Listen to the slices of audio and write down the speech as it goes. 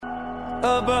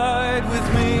Abide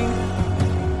with me.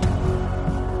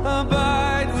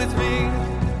 Abide with me.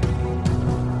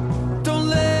 Don't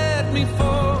let me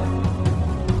fall.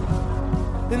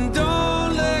 And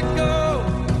don't let go.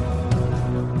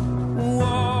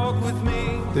 Walk with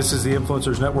me. This is the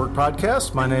Influencers Network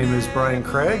podcast. My name is Brian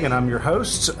Craig, and I'm your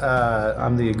host.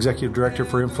 I'm the Executive Director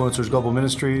for Influencers Global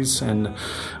Ministries, and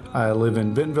I live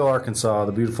in Bentonville, Arkansas,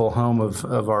 the beautiful home of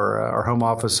our home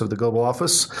office of the Global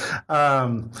Office.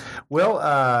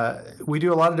 We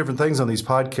do a lot of different things on these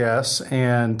podcasts,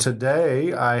 and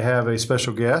today I have a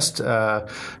special guest,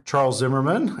 Charles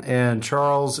Zimmerman, and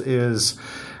Charles is...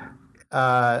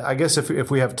 I guess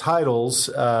if we have titles,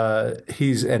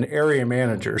 he's an area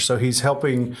manager. So he's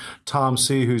helping Tom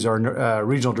C., who's our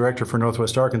regional director for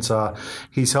Northwest Arkansas.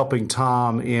 He's helping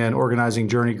Tom in organizing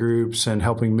journey groups and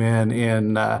helping men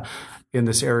in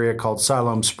this area called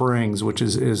Siloam Springs, which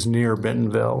is near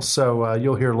Bentonville. So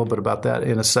you'll hear a little bit about that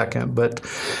in a second. But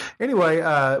anyway,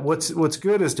 what's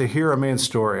good is to hear a man's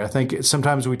story. I think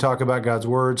sometimes we talk about God's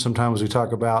Word, sometimes we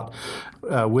talk about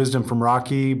wisdom from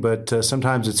Rocky, but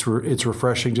sometimes it's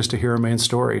refreshing just to hear a man's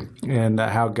story and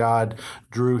how God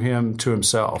drew him to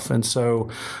himself. And so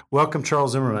welcome,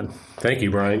 Charles Zimmerman. Thank you,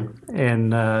 Brian.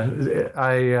 And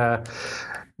I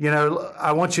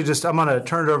want you I'm going to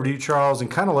turn it over to you, Charles, and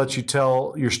kind of let you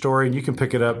tell your story, and you can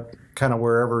pick it up kind of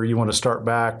wherever you want to start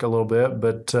back a little bit.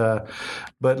 But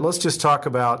let's just talk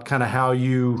about kind of how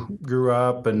you grew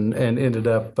up and ended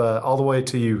up all the way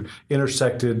to you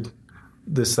intersected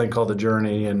this thing called the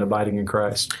journey and abiding in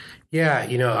Christ. Yeah,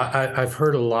 I've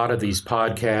heard a lot of these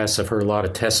podcasts. I've heard a lot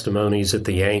of testimonies at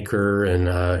the Anchor and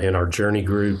in our journey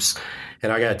groups.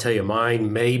 And I got to tell you,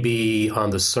 mine may be on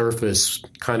the surface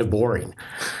kind of boring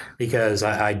because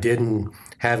I didn't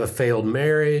have a failed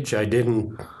marriage. I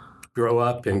didn't grow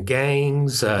up in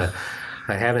gangs. I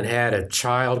haven't had a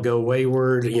child go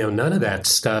wayward. None of that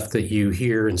stuff that you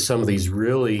hear in some of these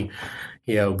really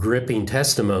gripping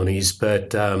testimonies,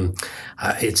 but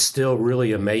it's still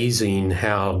really amazing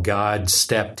how God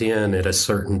stepped in at a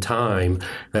certain time,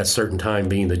 that certain time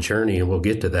being the journey, and we'll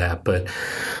get to that. But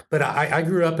I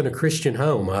grew up in a Christian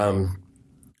home.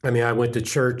 I went to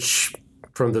church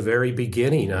from the very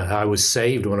beginning. I was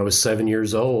saved when I was 7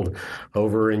 years old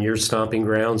over in your stomping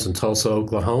grounds in Tulsa,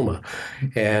 Oklahoma.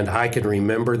 And I can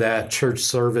remember that church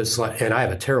service, and I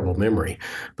have a terrible memory,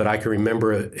 but I can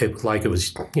remember it like it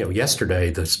was, yesterday.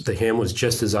 The hymn was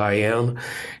Just As I Am.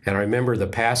 And I remember the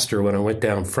pastor, when I went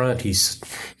down front, he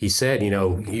said,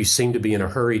 you seem to be in a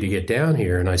hurry to get down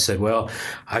here. And I said, well,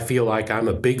 I feel like I'm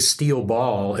a big steel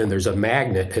ball and there's a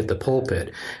magnet at the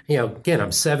pulpit. Again,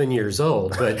 I'm 7 years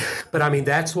old, but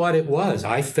that's what it was.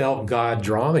 I felt God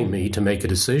drawing me to make a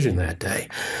decision that day.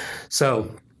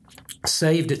 So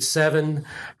saved at 7,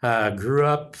 grew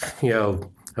up,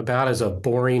 about as a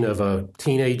boring of a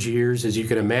teenage years as you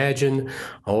can imagine,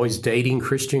 always dating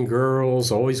Christian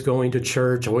girls, always going to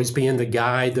church, always being the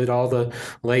guy that all the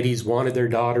ladies wanted their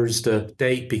daughters to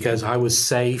date because I was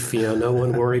safe, no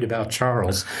one worried about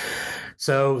Charles.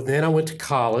 So then I went to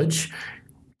college.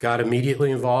 Got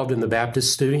immediately involved in the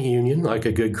Baptist Student Union like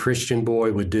a good Christian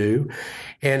boy would do.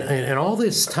 And all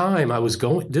this time I was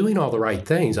doing all the right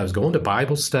things. I was going to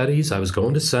Bible studies. I was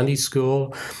going to Sunday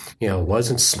school,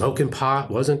 wasn't smoking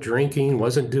pot, wasn't drinking,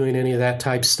 wasn't doing any of that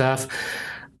type stuff.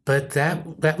 But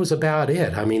that was about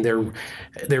it.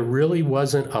 There really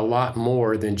wasn't a lot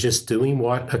more than just doing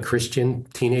what a Christian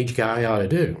teenage guy ought to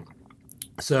do.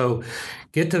 So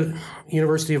get to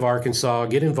University of Arkansas,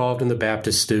 get involved in the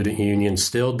Baptist Student Union,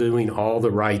 still doing all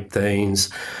the right things,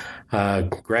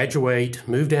 graduate,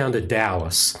 move down to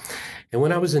Dallas. And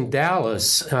when I was in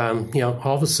Dallas, all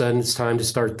of a sudden it's time to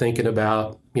start thinking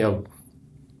about,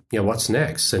 what's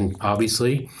next? And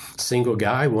obviously, single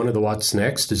guy, one of the what's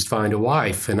next is find a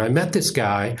wife. And I met this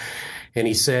guy. And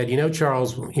he said,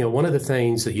 Charles, one of the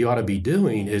things that you ought to be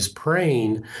doing is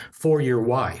praying for your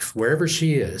wife, wherever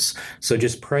she is. So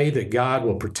just pray that God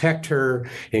will protect her,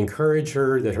 encourage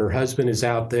her, that her husband is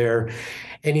out there.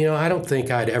 And, I don't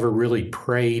think I'd ever really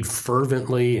prayed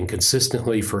fervently and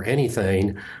consistently for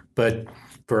anything, but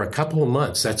for a couple of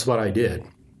months, that's what I did.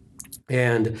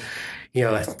 And,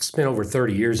 it's been over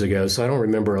 30 years ago, so I don't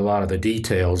remember a lot of the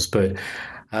details, but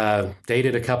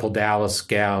dated a couple Dallas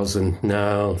gals, and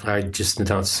no, I just did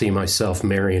not see myself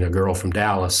marrying a girl from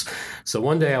Dallas. So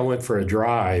one day I went for a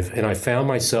drive, and I found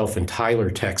myself in Tyler,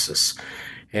 Texas.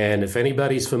 And if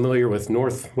anybody's familiar with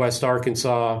Northwest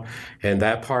Arkansas and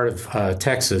that part of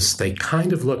Texas, they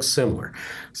kind of look similar.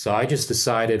 So I just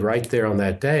decided right there on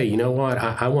that day, you know what,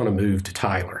 I want to move to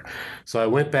Tyler. So I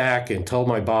went back and told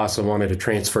my boss I wanted to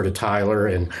transfer to Tyler,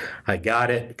 and I got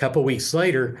it. A couple weeks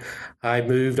later, I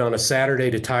moved on a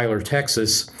Saturday to Tyler,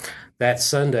 Texas. That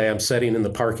Sunday, I'm sitting in the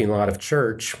parking lot of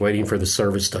church waiting for the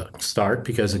service to start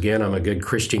because, again, I'm a good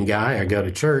Christian guy. I go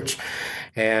to church.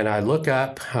 And I look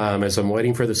up as I'm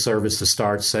waiting for the service to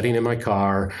start, sitting in my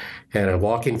car, and I'm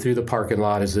walking through the parking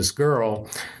lot as this girl.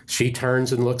 She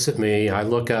turns and looks at me. I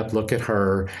look up, look at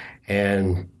her,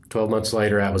 and 12 months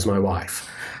later, that was my wife.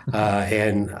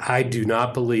 And I do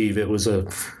not believe it was an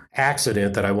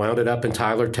accident that I wound up in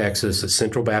Tyler, Texas at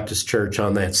Central Baptist Church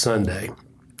on that Sunday.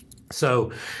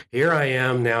 So here I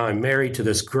am now. I'm married to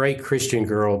this great Christian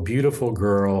girl, beautiful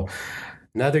girl.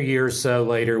 Another year or so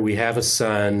later, we have a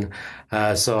son.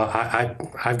 So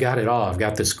I've got it all. I've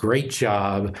got this great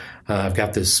job. I've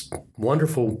got this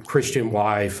wonderful Christian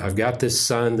wife. I've got this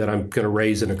son that I'm going to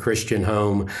raise in a Christian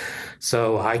home.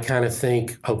 So I kind of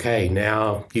think, okay,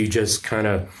 now you just kind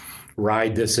of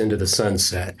ride this into the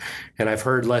sunset. And I've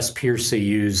heard Les Piercy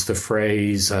use the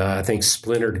phrase, I think,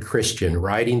 splintered Christian,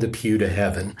 riding the pew to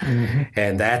heaven. Mm-hmm.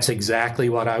 And that's exactly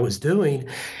what I was doing.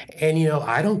 And, you know,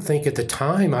 I don't think at the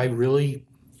time I really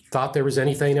thought there was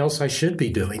anything else I should be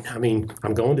doing. I mean,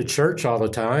 I'm going to church all the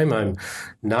time. I'm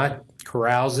not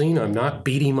carousing. I'm not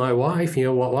beating my wife. You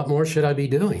know, what more should I be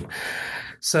doing?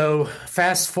 So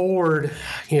fast forward,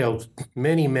 you know,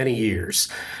 many, many years.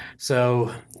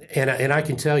 So, and I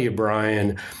can tell you,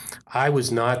 Brian, I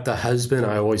was not the husband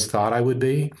I always thought I would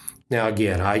be. Now,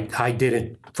 again, I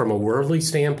didn't, from a worldly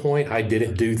standpoint, I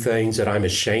didn't do things that I'm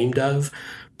ashamed of.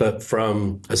 But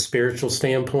from a spiritual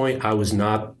standpoint, I was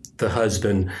not the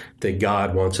husband that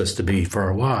God wants us to be for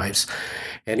our wives.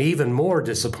 And even more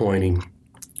disappointing,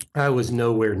 I was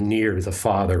nowhere near the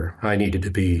father I needed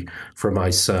to be for my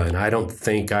son. I don't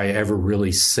think I ever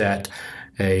really set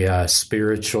a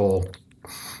spiritual,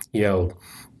 you know,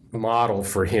 model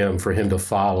for him to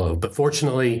follow. But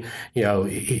fortunately, you know,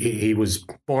 he was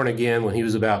born again when he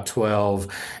was about 12,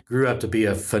 grew up to be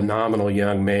a phenomenal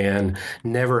young man,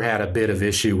 never had a bit of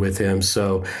issue with him.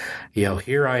 So, you know,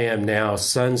 here I am now,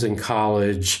 son's in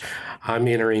college. I'm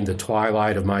entering the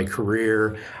twilight of my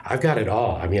career. I've got it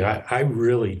all. I mean, I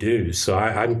really do. So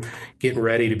I'm getting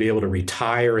ready to be able to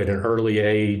retire at an early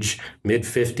age,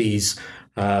 mid-50s.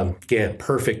 Again,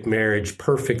 perfect marriage,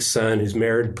 perfect son who's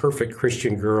married, perfect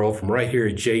Christian girl from right here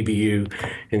at JBU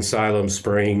in Siloam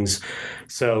Springs.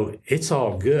 So it's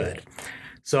all good.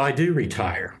 So I do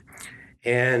retire.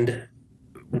 And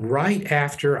right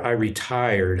after I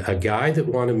retired, a guy that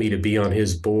wanted me to be on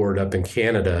his board up in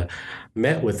Canada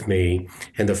met with me,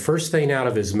 and the first thing out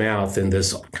of his mouth in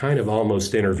this kind of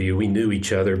almost interview, we knew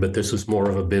each other, but this was more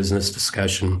of a business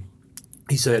discussion.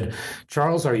 He said,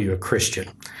 "Charles, are you a Christian?"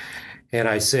 And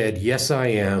I said, "Yes, I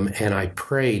am." And I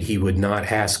prayed he would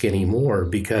not ask any more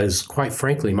because, quite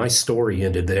frankly, my story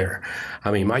ended there.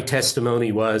 I mean, my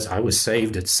testimony was I was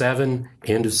saved at 7,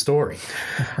 end of story.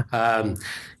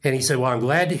 And he said, "Well, I'm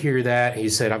glad to hear that." He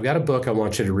said, "I've got a book I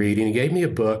want you to read." And he gave me a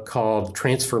book called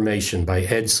Transformation by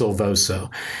Ed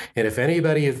Silvoso. And if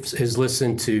anybody has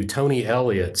listened to Tony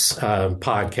Elliott's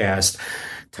podcast,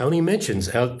 Tony mentions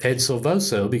Ed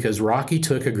Silvoso because Rocky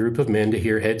took a group of men to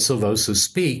hear Ed Silvoso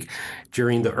speak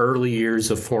during the early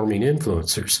years of forming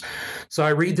influencers. So I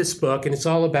read this book, and it's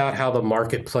all about how the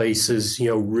marketplace is, you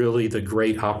know, really the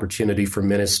great opportunity for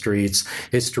ministry.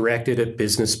 It's directed at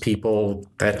business people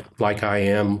that, like I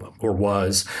am or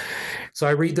was. So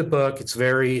I read the book. It's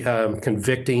very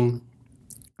convicting.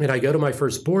 And I go to my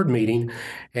first board meeting,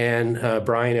 and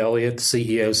Brian Elliott, the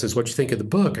CEO, says, "What do you think of the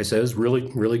book?" I said, "It was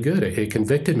really, really good. It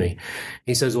convicted me."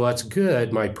 He says, "Well, that's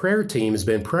good. My prayer team has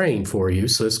been praying for you."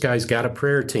 So this guy's got a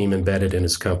prayer team embedded in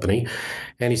his company.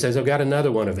 And he says, "I've got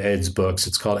another one of Ed's books.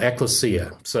 It's called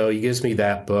Ecclesia." So he gives me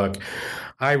that book.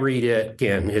 I read it.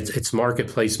 Again, it's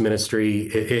marketplace ministry.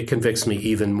 It convicts me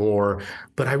even more,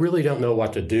 but I really don't know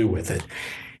what to do with it.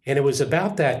 And it was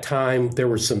about that time, there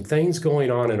were some things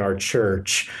going on in our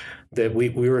church that we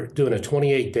were doing a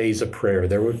 28 days of prayer.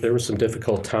 There were some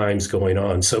difficult times going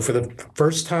on. So for the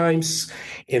first time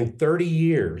in 30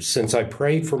 years since I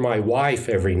prayed for my wife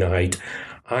every night,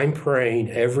 I'm praying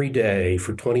every day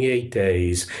for 28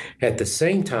 days. At the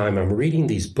same time, I'm reading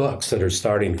these books that are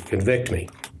starting to convict me.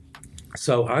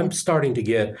 So I'm starting to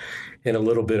get in a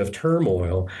little bit of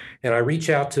turmoil. And I reach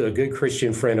out to a good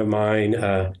Christian friend of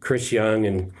mine, Chris Young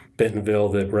in Bentonville,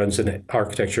 that runs an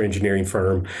architecture engineering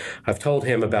firm. I've told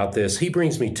him about this. He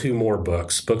brings me 2 more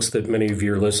books that many of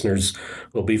your listeners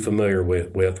will be familiar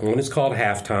with. One is called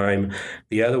Halftime.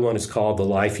 The other one is called The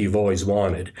Life You've Always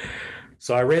Wanted.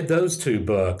 So I read those 2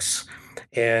 books.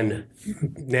 And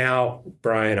now,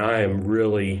 Brian,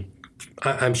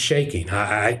 I'm shaking.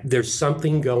 There's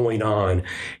something going on,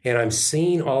 and I'm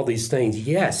seeing all these things.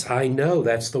 Yes, I know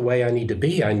that's the way I need to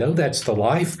be. I know that's the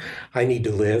life I need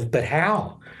to live, but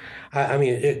how? I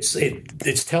mean,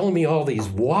 it's telling me all these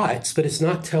whats, but it's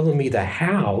not telling me the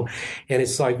how. And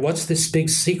it's like, what's this big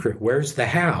secret? Where's the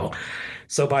how?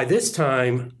 So by this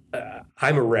time,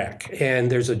 I'm a wreck.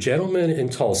 And there's a gentleman in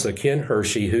Tulsa, Ken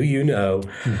Hershey, who you know,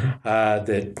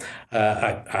 that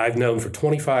I've known for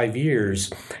 25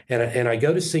 years. And I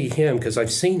go to see him because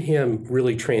I've seen him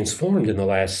really transformed in the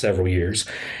last several years.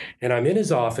 And I'm in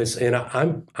his office, and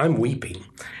I'm weeping.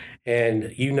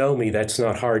 And you know me, that's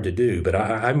not hard to do, but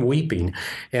I'm weeping.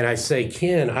 And I say,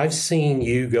 Ken, I've seen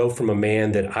you go from a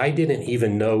man that I didn't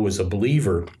even know was a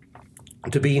believer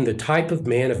to being the type of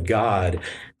man of God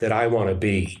that I want to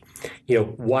be. You know,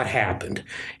 what happened?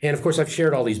 And of course, I've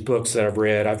shared all these books that I've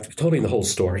read. I've told him the whole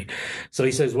story. So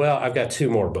he says, well, I've got 2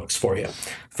 more books for you.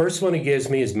 First one he gives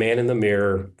me is Man in the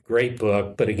Mirror. Great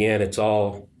book. But again, it's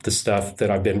all the stuff that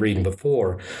I've been reading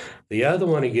before. The other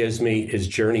one he gives me is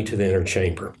Journey to the Inner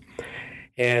Chamber.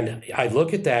 And I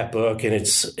look at that book, and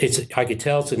it's I could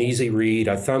tell it's an easy read.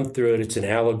 I thumbed through it. It's an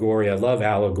allegory. I love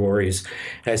allegories.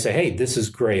 And I say, hey, this is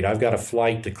great. I've got a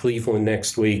flight to Cleveland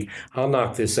next week. I'll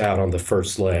knock this out on the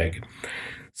first leg.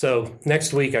 So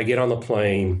next week I get on the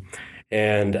plane,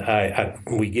 and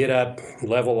we get up,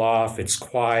 level off. It's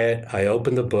quiet. I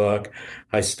open the book.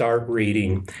 I start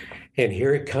reading. And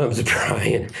here it comes,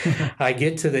 Brian. I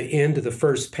get to the end of the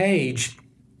first page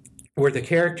where the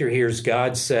character hears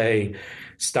God say,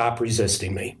 stop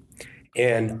resisting me.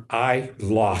 And I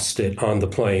lost it on the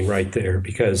plane right there,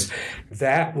 because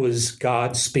that was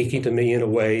God speaking to me in a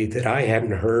way that I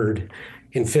hadn't heard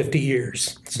in 50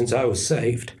 years since I was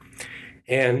saved.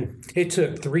 And it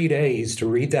took 3 days to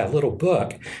read that little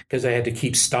book because I had to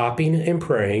keep stopping and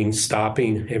praying.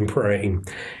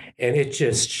 And it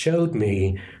just showed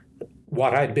me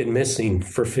what I'd been missing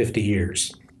for 50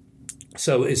 years.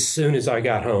 So as soon as I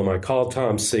got home, I called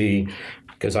Tom C.,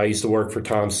 because I used to work for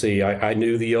Tom C. I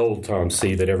knew the old Tom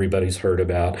C. that everybody's heard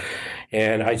about.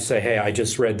 And I'd say, hey, I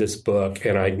just read this book,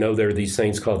 and I know there are these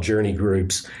things called journey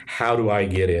groups. How do I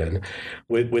get in?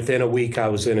 Within a week, I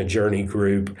was in a journey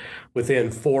group.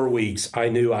 Within 4 weeks, I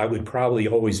knew I would probably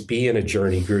always be in a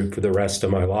journey group for the rest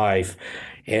of my life.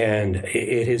 And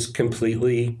it has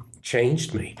completely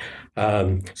changed me.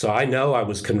 So I know I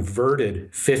was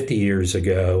converted 50 years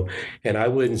ago, and I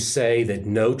wouldn't say that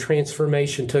no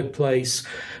transformation took place,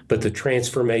 but the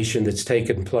transformation that's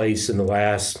taken place in the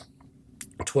last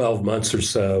 12 months or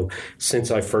so since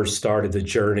I first started the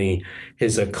journey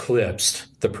has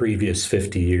eclipsed the previous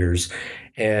 50 years.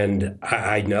 And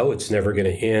I know it's never going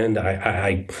to end.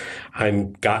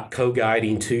 I'm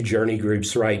co-guiding 2 journey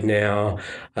groups right now.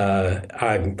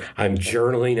 I'm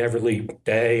journaling every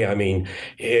day. I mean,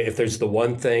 if there's the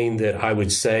one thing that I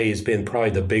would say has been probably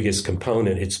the biggest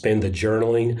component, it's been the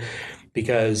journaling,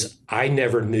 because I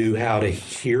never knew how to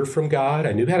hear from God.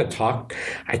 I knew how to talk.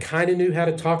 I kind of knew how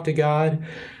to talk to God.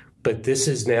 But this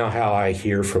is now how I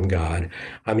hear from God.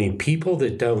 I mean, people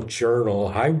that don't journal,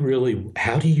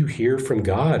 how do you hear from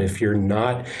God if you're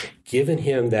not giving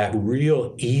him that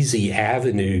real easy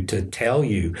avenue to tell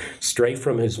you straight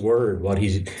from his word what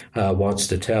he wants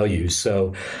to tell you?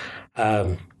 So,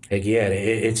 again,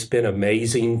 it's been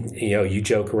amazing. You know, you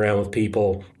joke around with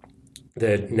people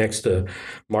that next to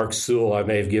Mark Sewell, I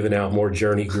may have given out more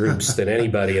journey groups than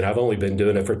anybody, and I've only been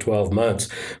doing it for 12 months.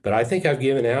 But I think I've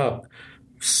given out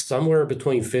somewhere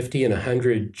between 50 and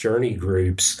 100 journey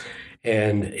groups.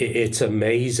 And it's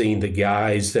amazing the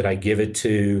guys that I give it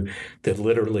to that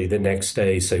literally the next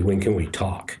day say, when can we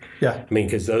talk? Yeah. I mean,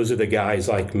 because those are the guys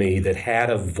like me that had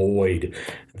a void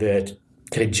that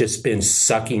had just been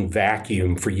sucking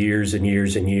vacuum for years and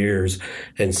years and years.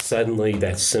 And suddenly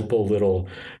that simple little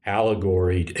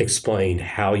allegory explained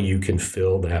how you can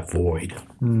fill that void.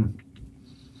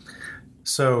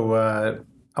 So,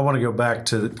 I want to go back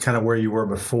to kind of where you were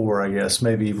before, I guess,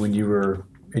 maybe when you were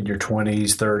in your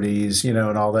 20s, 30s, you know,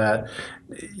 and all that.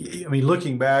 I mean,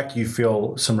 looking back, you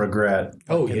feel some regret.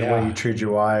 Oh, in yeah. the way you treated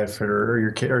your wife or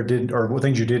your kid or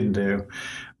things you didn't do.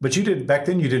 But you didn't back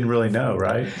then. You didn't really know,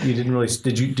 right? You didn't really.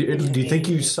 Do you think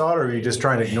you saw it, or were you just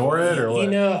trying to ignore it, or what?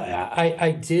 You know,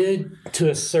 I did to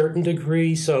a certain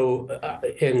degree. So,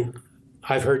 and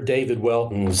I've heard David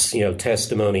Welton's,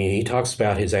 testimony, and he talks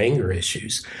about his anger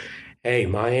issues. Hey,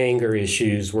 my anger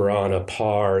issues were on a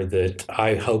par that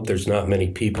I hope there's not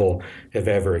many people have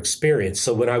ever experienced.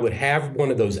 So when I would have one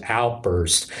of those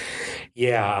outbursts,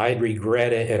 yeah, I'd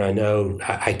regret it, and I know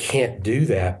I can't do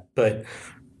that. But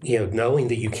knowing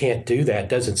that you can't do that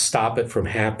doesn't stop it from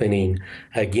happening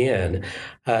again.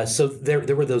 So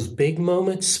there were those big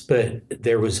moments, but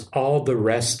there was all the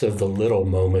rest of the little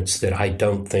moments that I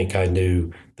don't think I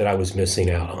knew that I was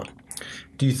missing out on.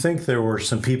 Do you think there were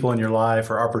some people in your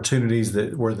life or opportunities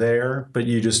that were there, but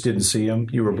you just didn't see them?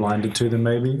 You were blinded to them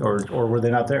maybe, or were they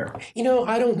not there?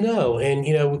 I don't know.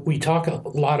 And, we talk a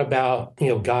lot about,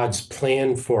 God's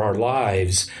plan for our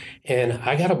lives. And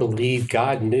I got to believe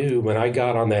God knew when I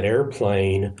got on that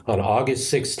airplane on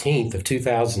August 16th of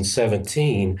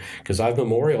 2017, because I've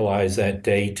memorialized that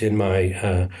date in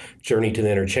my Journey to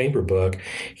the Inner Chamber book.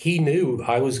 He knew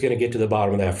I was going to get to the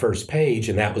bottom of that first page,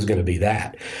 and that was going to be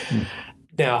that.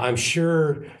 Now, I'm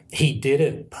sure he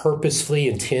didn't purposefully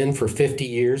intend for 50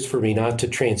 years for me not to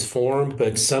transform,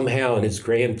 but somehow in his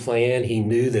grand plan, he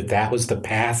knew that that was the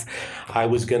path I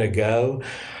was going to go.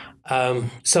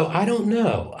 So I don't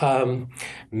know.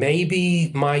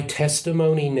 Maybe my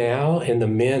testimony now and the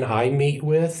men I meet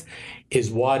with is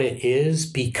what it is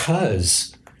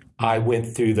because I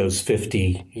went through those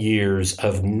 50 years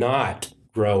of not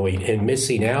growing and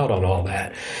missing out on all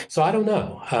that. So I don't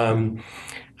know.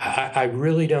 I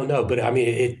really don't know. But I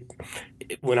mean,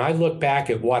 when I look back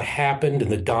at what happened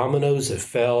and the dominoes that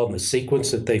fell and the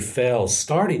sequence that they fell,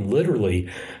 starting literally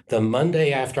the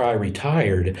Monday after I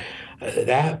retired,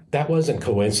 that wasn't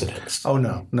coincidence. Oh,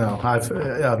 no.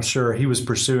 I'm sure he was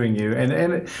pursuing you.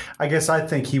 And I guess I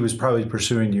think he was probably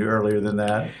pursuing you earlier than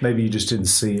that. Maybe you just didn't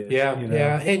see it. Yeah.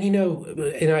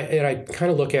 And I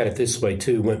kind of look at it this way,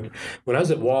 too. When I was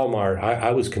at Walmart,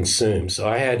 I was consumed. So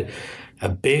I had a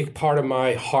big part of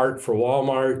my heart for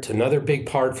Walmart, another big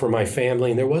part for my family,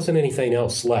 and there wasn't anything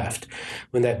else left.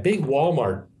 When that big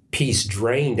Walmart piece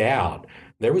drained out,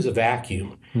 there was a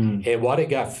vacuum. And what it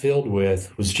got filled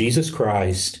with was Jesus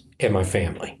Christ and my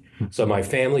family. So my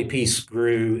family piece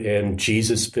grew, and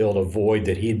Jesus filled a void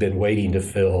that he'd been waiting to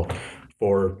fill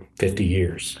for 50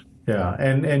 years. Yeah,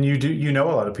 and you know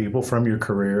a lot of people from your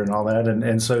career and all that,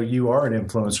 and so you are an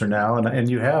influencer now, and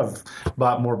you have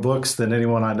bought more books than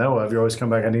anyone I know of. You always come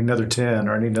back, I need another 10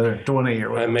 or I need another 20 or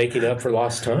whatever. I'm making up for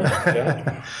lost time.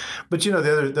 Yeah. But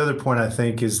the other point I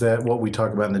think is that what we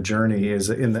talk about in the journey is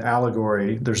in the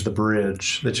allegory, there's the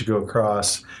bridge that you go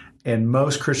across. And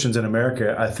most Christians in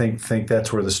America, I think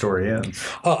that's where the story ends.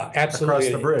 Oh, absolutely.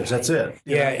 Across the bridge, that's it.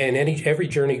 Yeah, and every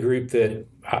journey group that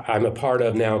I'm a part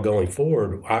of now going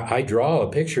forward, I draw a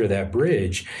picture of that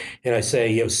bridge, and I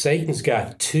say, Satan's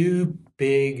got two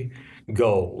big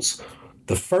goals.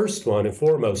 The first one and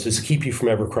foremost is to keep you from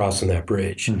ever crossing that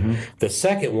bridge. Mm-hmm. The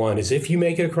second one is if you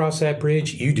make it across that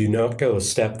bridge, you do not go a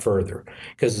step further.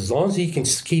 Because as long as he can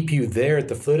keep you there at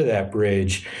the foot of that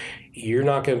bridge, you're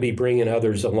not going to be bringing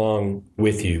others along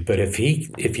with you. But if he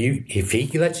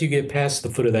lets you get past the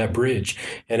foot of that bridge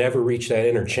and ever reach that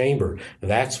inner chamber,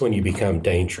 that's when you become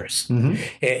dangerous. Mm-hmm.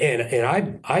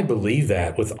 And I believe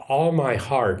that with all my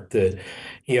heart that,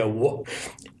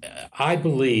 I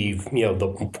believe,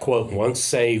 the quote, once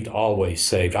saved, always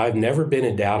saved. I've never been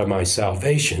in doubt of my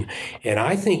salvation. And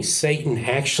I think Satan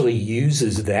actually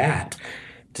uses that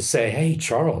to say, hey,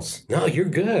 Charles, no, you're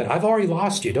good. I've already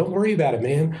lost you. Don't worry about it,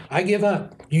 man. I give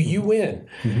up. You win.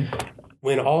 Mm-hmm.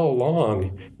 When all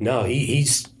along, no, he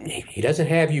doesn't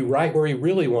have you right where he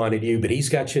really wanted you, but he's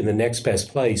got you in the next best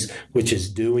place, which is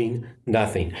doing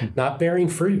nothing, not bearing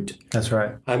fruit. That's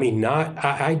right. I mean,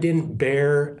 I didn't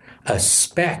bear a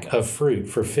speck of fruit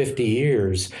for 50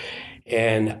 years.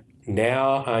 And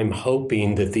now I'm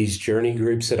hoping that these journey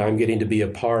groups that I'm getting to be a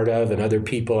part of and other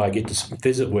people I get to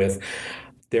visit with,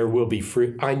 there will be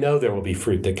fruit. I know there will be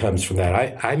fruit that comes from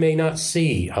that. I may not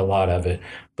see a lot of it,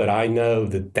 but I know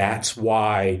that that's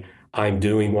why I'm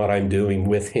doing what I'm doing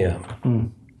with him.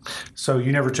 Mm. So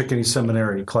you never took any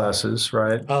seminary classes,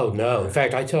 right? Oh, no. In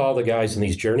fact, I tell all the guys in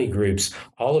these journey groups,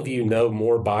 all of you know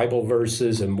more Bible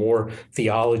verses and more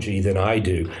theology than I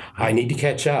do. I need to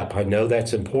catch up. I know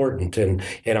that's important, and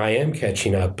I am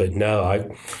catching up, but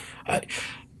no,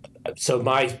 so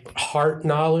my heart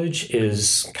knowledge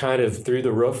is kind of through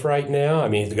the roof right now. I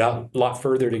mean, it's got a lot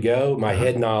further to go. My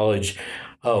head knowledge,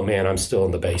 oh man, I'm still in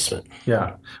the basement.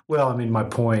 Yeah. Well, I mean, my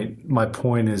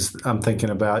point is I'm thinking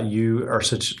about you are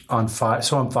so on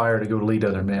fire to go lead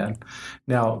other men.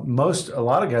 Now, a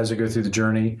lot of guys that go through the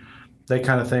journey, they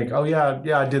kind of think, oh yeah,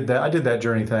 I did that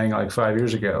journey thing like 5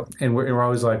 years ago. And we're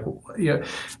always like,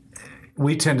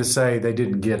 we tend to say they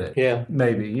didn't get it. Yeah.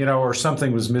 Maybe, or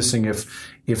something was missing if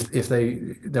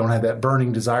they don't have that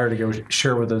burning desire to go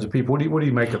share with other people. What do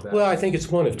you make of that? Well, I think it's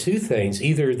one of two things.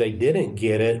 Either they didn't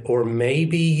get it, or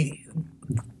maybe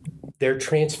their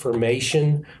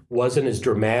transformation wasn't as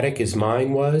dramatic as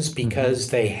mine was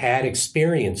because they had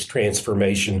experienced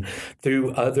transformation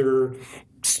through other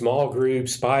small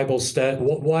groups, Bible study,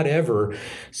 whatever.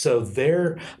 So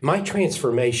my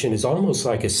transformation is almost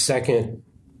like a second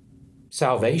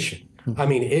salvation. I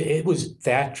mean, it was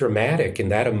that dramatic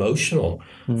and that emotional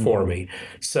for me.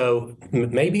 So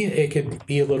maybe it could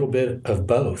be a little bit of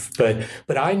both.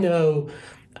 But I know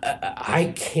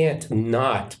I can't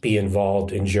not be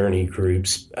involved in journey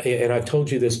groups. And I've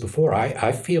told you this before.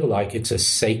 I feel like it's a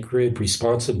sacred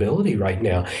responsibility right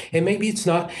now. And maybe it's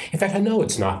not. In fact, I know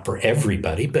it's not for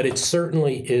everybody, but it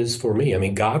certainly is for me. I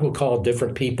mean, God will call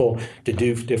different people to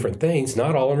do different things.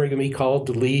 Not all of them are going to be called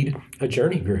to lead a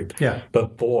journey group. Yeah.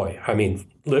 But boy, I mean,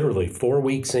 literally 4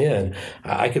 weeks in,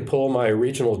 I could pull my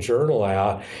original journal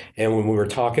out. And when we were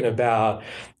talking about,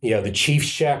 the chief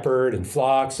shepherd and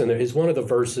flocks, and there is one of the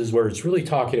verses where it's really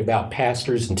talking about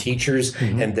pastors and teachers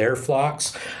and their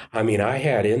flocks. I mean, I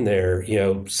had in there,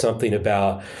 something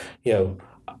about,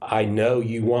 I know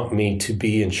you want me to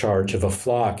be in charge of a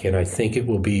flock, and I think it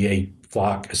will be a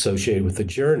flock associated with the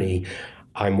journey.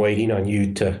 I'm waiting on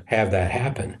you to have that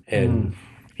happen. And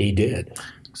he did.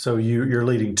 So you're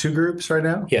leading 2 groups right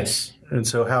now? Yes. And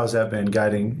so how has that been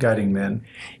guiding men?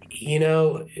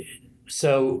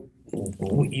 So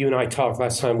you and I talked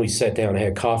last time we sat down and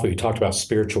had coffee. We talked about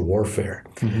spiritual warfare.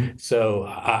 So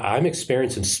I'm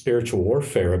experiencing spiritual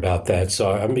warfare about that.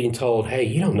 So I'm being told, hey,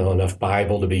 you don't know enough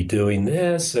Bible to be doing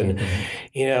this. And,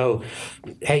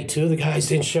 hey, 2 of the guys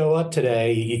didn't show up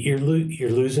today. You're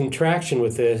losing traction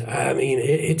with this. I mean,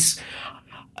 it's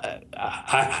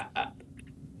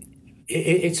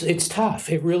tough.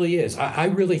 It really is. I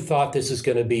really thought this is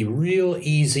going to be real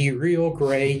easy, real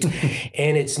great.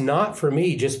 And it's not for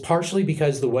me, just partially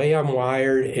because the way I'm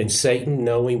wired and Satan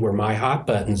knowing where my hot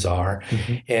buttons are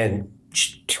and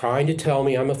trying to tell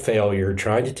me I'm a failure,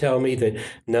 trying to tell me that,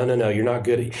 no, you're not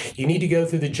good. You need to go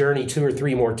through the journey 2 or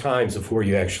 3 more times before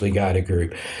you actually got a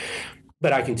group.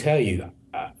 But I can tell you,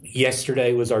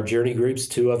 yesterday was our journey groups,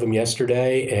 2 of them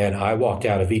yesterday, and I walked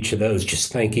out of each of those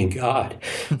just thanking God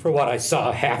for what I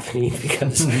saw happening,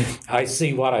 because I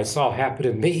see what I saw happen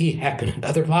to me happen in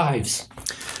other lives.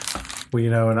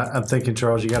 Well, and I'm thinking,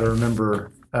 Charles, you got to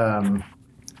remember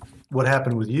what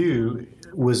happened with you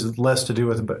was less to do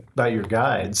with about your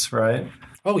guides, right?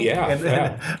 Oh, yeah.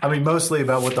 And I mean, mostly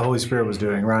about what the Holy Spirit was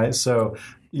doing, right? So,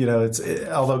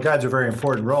 although guides are a very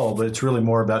important role, but it's really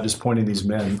more about just pointing these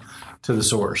men to the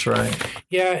source, right?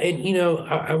 Yeah, and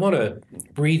I want to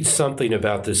read something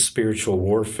about this spiritual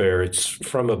warfare. It's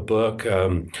from a book,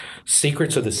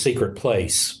 Secrets of the Secret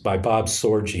Place by Bob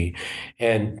Sorge.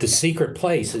 And the secret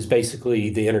place is basically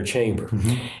the inner chamber.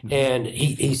 And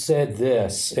he said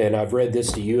this, and I've read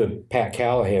this to you and Pat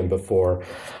Callahan before: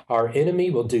 our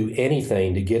enemy will do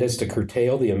anything to get us to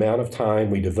curtail the amount of time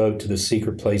we devote to the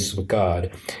secret place with God.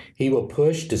 He will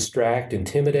push, distract,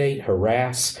 intimidate,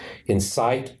 harass,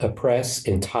 incite, oppress,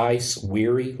 entice,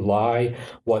 weary, lie,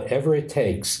 whatever it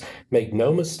takes. Make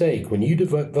no mistake, when you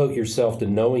devote yourself to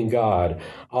knowing God,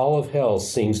 all of hell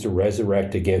seems to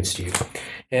resurrect against you.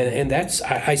 And that's,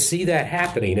 I see that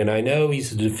happening, and I know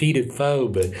he's a defeated foe,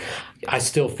 but I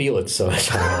still feel it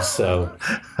sometimes. So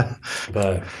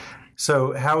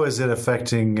how is it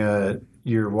affecting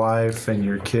your wife and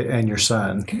your kid and your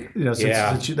son?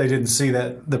 Since they didn't see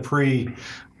that the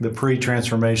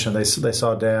pre-transformation, they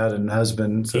saw dad and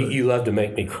husband. So. You love to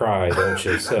make me cry, don't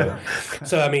you? So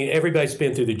I mean, everybody's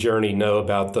been through the journey know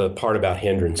about the part about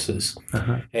hindrances,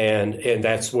 and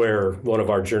that's where one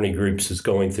of our journey groups is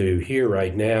going through here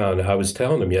right now. And I was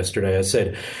telling them yesterday, I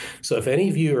said, so if any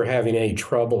of you are having any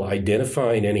trouble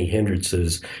identifying any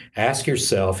hindrances, ask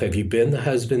yourself: have you been the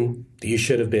husband that you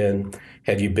should have been?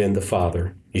 Have you been the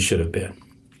father you should have been?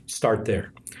 Start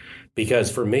there, because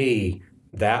for me,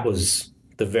 that was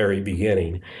the very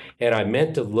beginning. And I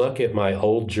meant to look at my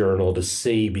old journal to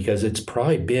see, because it's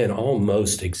probably been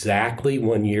almost exactly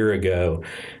 1 year ago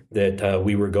that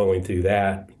we were going through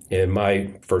that in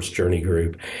my first journey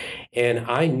group. And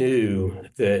I knew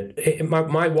that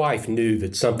my wife knew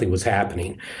that something was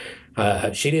happening.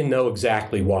 She didn't know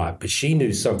exactly what, but she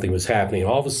knew something was happening.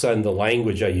 All of a sudden, the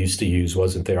language I used to use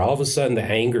wasn't there. All of a sudden, the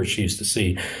anger she used to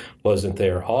see wasn't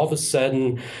there. All of a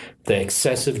sudden, the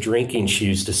excessive drinking she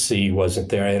used to see wasn't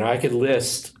there. And I could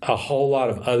list a whole lot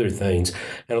of other things.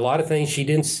 And a lot of things she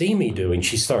didn't see me doing,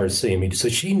 she started seeing me. So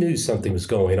she knew something was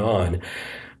going on.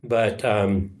 But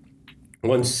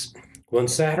once One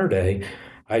Saturday,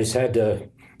 I just had to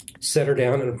set her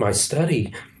down in my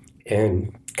study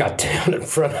and got down in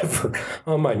front of her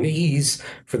on my knees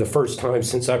for the first time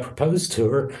since I proposed to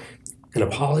her and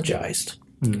apologized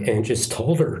and just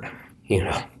told her,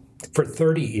 for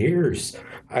 30 years,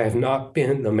 I have not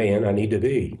been the man I need to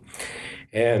be.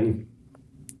 And,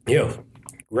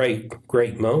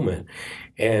 great moment.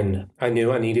 And I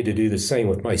knew I needed to do the same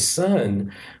with my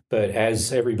son. But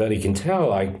as everybody can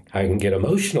tell, I can get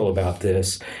emotional about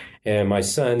this. And my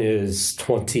son is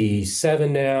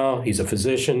 27 now. He's a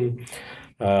physician,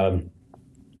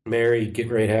 married,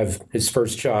 getting ready to have his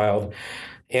first child.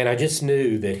 And I just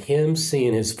knew that him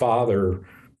seeing his father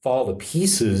fall to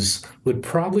pieces would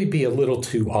probably be a little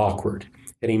too awkward,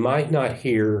 and he might not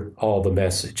hear all the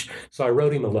message. So I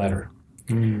wrote him a letter,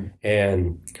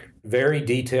 and very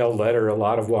detailed letter, a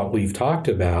lot of what we've talked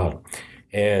about,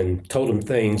 and told him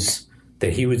things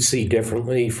that he would see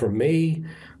differently from me,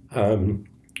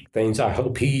 things I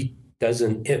hope he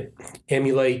doesn't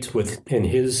emulate in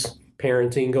his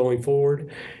parenting going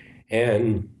forward.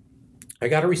 And I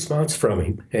got a response from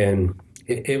him, and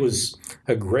it was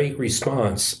a great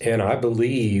response. And I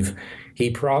believe he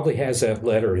probably has that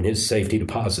letter in his safety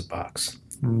deposit box.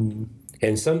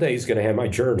 And someday he's going to have my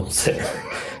journals there.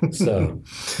 So,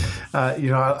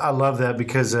 I love that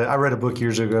because I read a book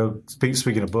years ago.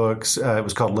 Speaking of books, it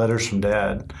was called Letters from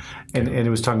Dad, and it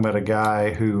was talking about a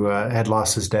guy who had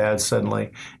lost his dad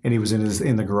suddenly, and he was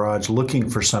in the garage looking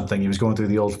for something. He was going through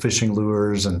the old fishing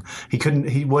lures, and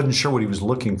he wasn't sure what he was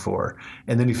looking for,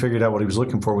 and then he figured out what he was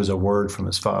looking for was a word from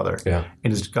his father. Yeah.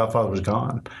 And his godfather was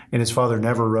gone, and his father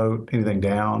never wrote anything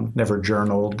down, never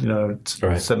journaled,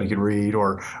 something he could read,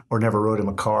 or never wrote him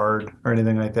a card or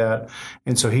anything like that.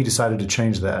 And so he decided to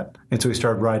change that. And so he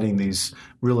started writing these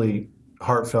really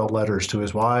heartfelt letters to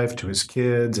his wife, to his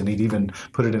kids, and he'd even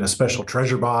put it in a special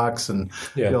treasure box and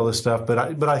all this stuff. But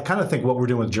I kind of think what we're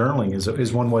doing with journaling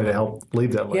is one way to help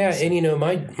leave that legacy. Yeah,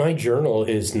 and my journal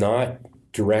is not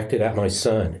directed at my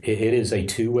son. It is a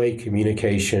two-way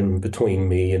communication between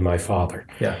me and my father.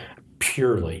 Yeah.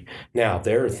 Purely. Now,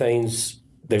 there are things...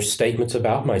 There's statements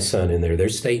about my son in there.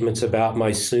 There's statements about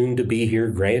my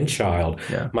soon-to-be-here grandchild,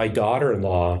 my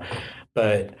daughter-in-law.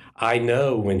 But I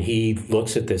know when he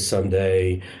looks at this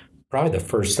someday, probably the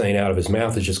first thing out of his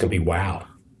mouth is just going to be, wow.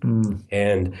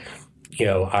 And,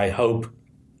 I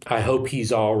hope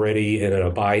he's already in an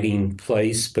abiding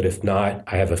place. But if not,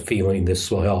 I have a feeling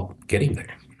this will help get him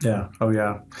there. Yeah. Oh,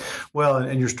 yeah. Well,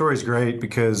 and your story's great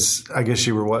because I guess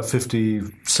you were,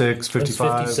 56,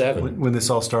 55? 57. When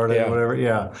this all started, whatever.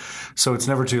 Yeah. So it's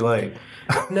never too late.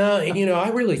 No, and I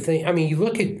really think, you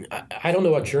look at, I don't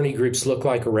know what journey groups look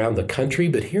like around the country,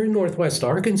 but here in Northwest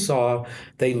Arkansas,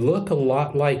 they look a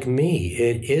lot like me.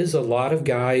 It is a lot of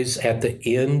guys at the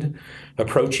end,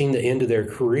 approaching the end of their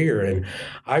career. And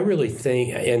I really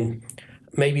think, and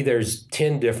maybe there's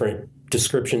 10 different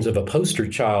descriptions of a poster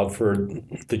child for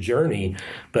the journey,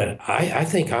 but I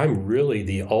think I'm really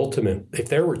the ultimate. If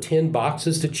there were 10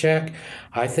 boxes to check,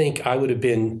 I think I would have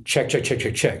been check.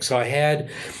 So I had,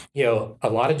 a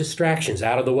lot of distractions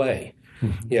out of the way.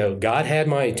 God had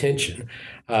my attention.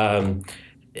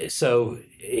 So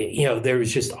there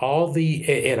was just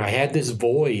and I had this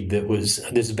void that was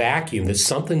this vacuum that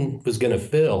something was going to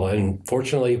fill, and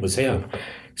fortunately it was him.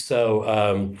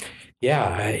 So,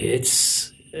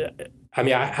 it's...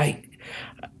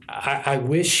 I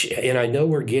wish, and I know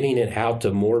we're getting it out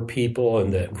to more people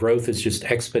and the growth is just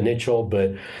exponential,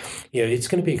 but, it's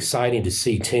going to be exciting to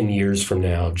see 10 years from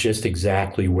now just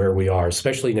exactly where we are,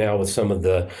 especially now with some of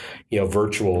the,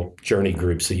 virtual journey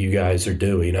groups that you guys are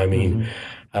doing.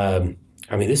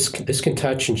 This can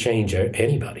touch and change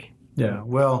anybody. Yeah,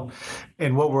 well,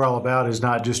 and what we're all about is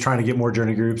not just trying to get more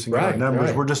journey groups and get numbers.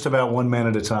 Right. We're just about one man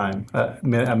at a time, a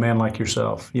man like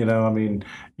yourself.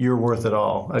 You're worth it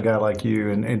all, a guy like you,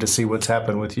 and to see what's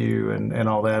happened with you and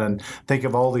all that. And think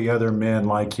of all the other men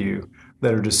like you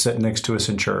that are just sitting next to us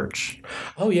in church.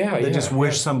 Oh, yeah. They just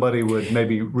wish somebody would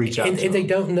maybe reach out to them. And they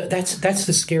don't know. That's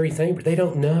the scary thing, but they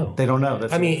don't know. They don't know.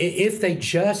 If they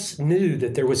just knew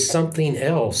that there was something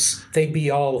else, they'd be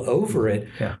all over it.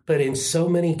 Yeah. But in so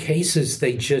many cases,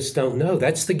 they just don't know.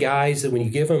 That's the guys that when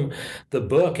you give them the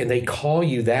book and they call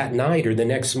you that night or the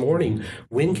next morning,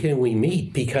 when can we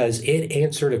meet? Because it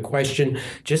answered a question,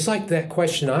 just like that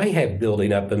question I had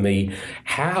building up in me.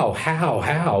 How?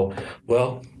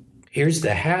 Well, here's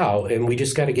the how, and we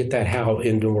just got to get that how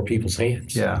into more people's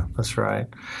hands. Yeah, that's right.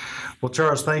 Well,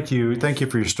 Charles, thank you. Thank you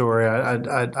for your story.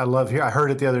 I love I heard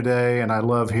it the other day, and I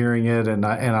love hearing it, and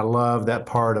I love that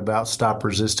part about stop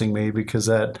resisting me, because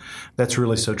that's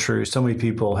really so true. So many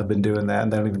people have been doing that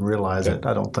and they don't even realize it.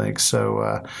 I don't think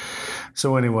so.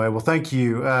 So anyway, well, thank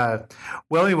you.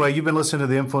 Well, anyway, you've been listening to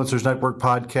the Influencers Network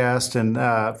podcast, and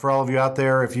for all of you out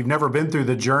there, if you've never been through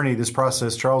the journey, this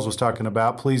process Charles was talking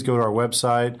about, please go to our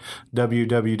website,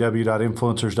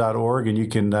 www.influencers.org, and you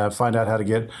can find out how to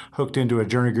get hooked into a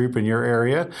journey group in your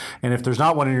area. And if there's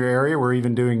not one in your area, we're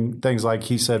even doing things like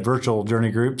he said, virtual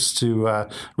journey groups to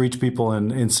reach people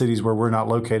in cities where we're not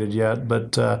located yet.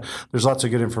 But there's lots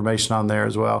of good information on there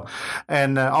as well.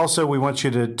 And also, we want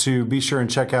you to be sure and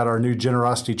check out our new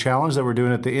Generosity Challenge that we're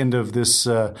doing at the end of this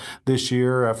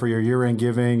year for your year-end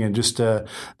giving, and just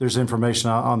there's information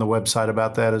on the website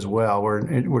about that as well.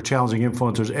 We're challenging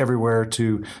influencers everywhere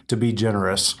to be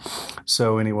generous.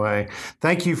 So anyway,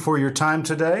 thank you for your time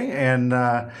today, and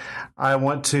I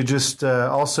want to just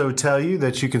also tell you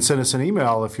that you can send us an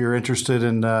email if you're interested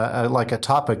in like a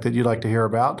topic that you'd like to hear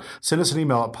about. Send us an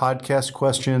email at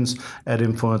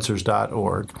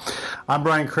podcastquestions@influencers.org. I'm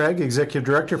Brian Craig, Executive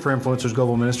Director for Influencers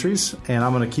Global Ministries, and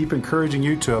I'm going to keep encouraging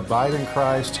you to abide in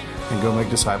Christ and go make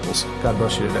disciples. God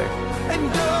bless you today.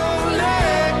 And go